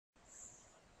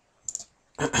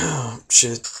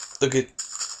Shit. Look at.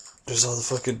 There's all the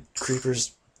fucking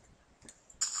creepers.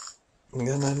 I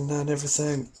got 99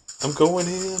 everything. I'm going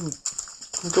in.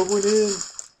 I'm going in.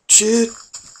 Shit.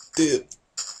 Dip.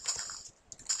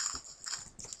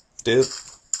 Dip.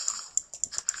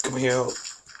 Come here out.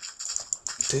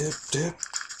 Dip, dip.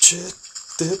 Shit.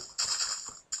 Dip.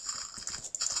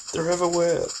 They're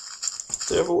everywhere.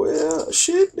 They're everywhere.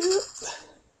 Shit, dip.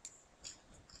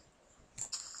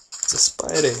 It's a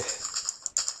Spidey.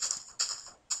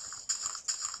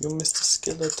 You Mr.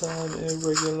 Skeleton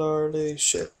irregularly.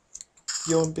 Shit.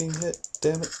 Yo, I'm being hit.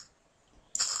 Damn it.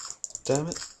 Damn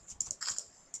it.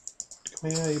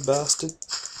 Come here, you bastard.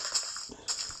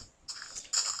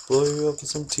 Blow you up with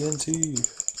some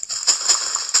TNT.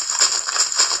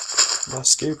 My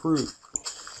escape route.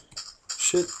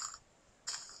 Shit.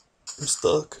 I'm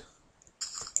stuck.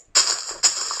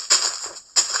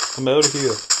 I'm out of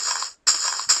here.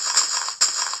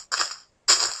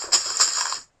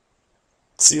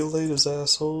 See you later,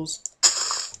 assholes.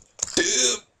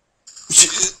 Damn.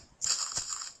 Shit.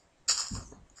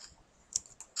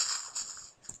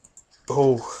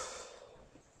 Oh.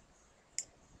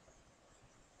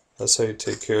 That's how you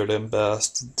take care of them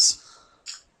bastards.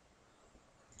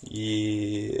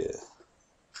 Yeah.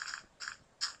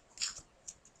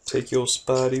 Take your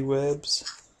spidey webs.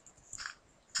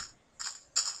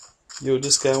 Yo,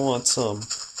 this guy wants some.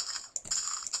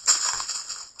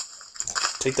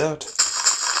 Take that.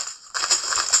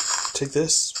 Take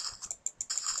this.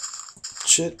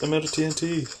 Shit, I'm out of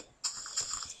TNT.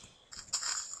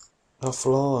 Not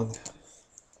for long.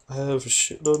 I have a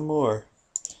shitload more.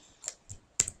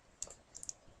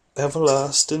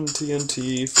 Everlasting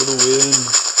TNT for the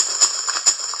win.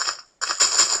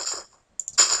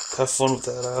 Have fun with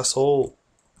that asshole.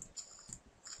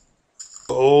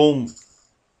 Boom.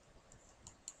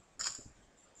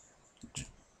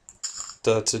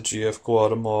 That's a GF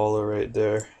Guatemala right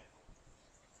there.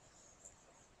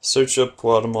 Search up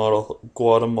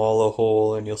Guatemala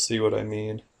hole and you'll see what I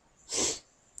mean.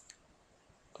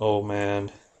 Oh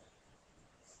man.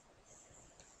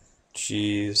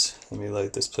 Jeez. Let me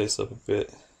light this place up a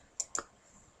bit.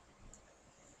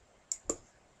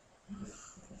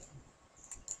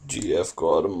 GF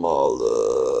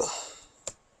Guatemala.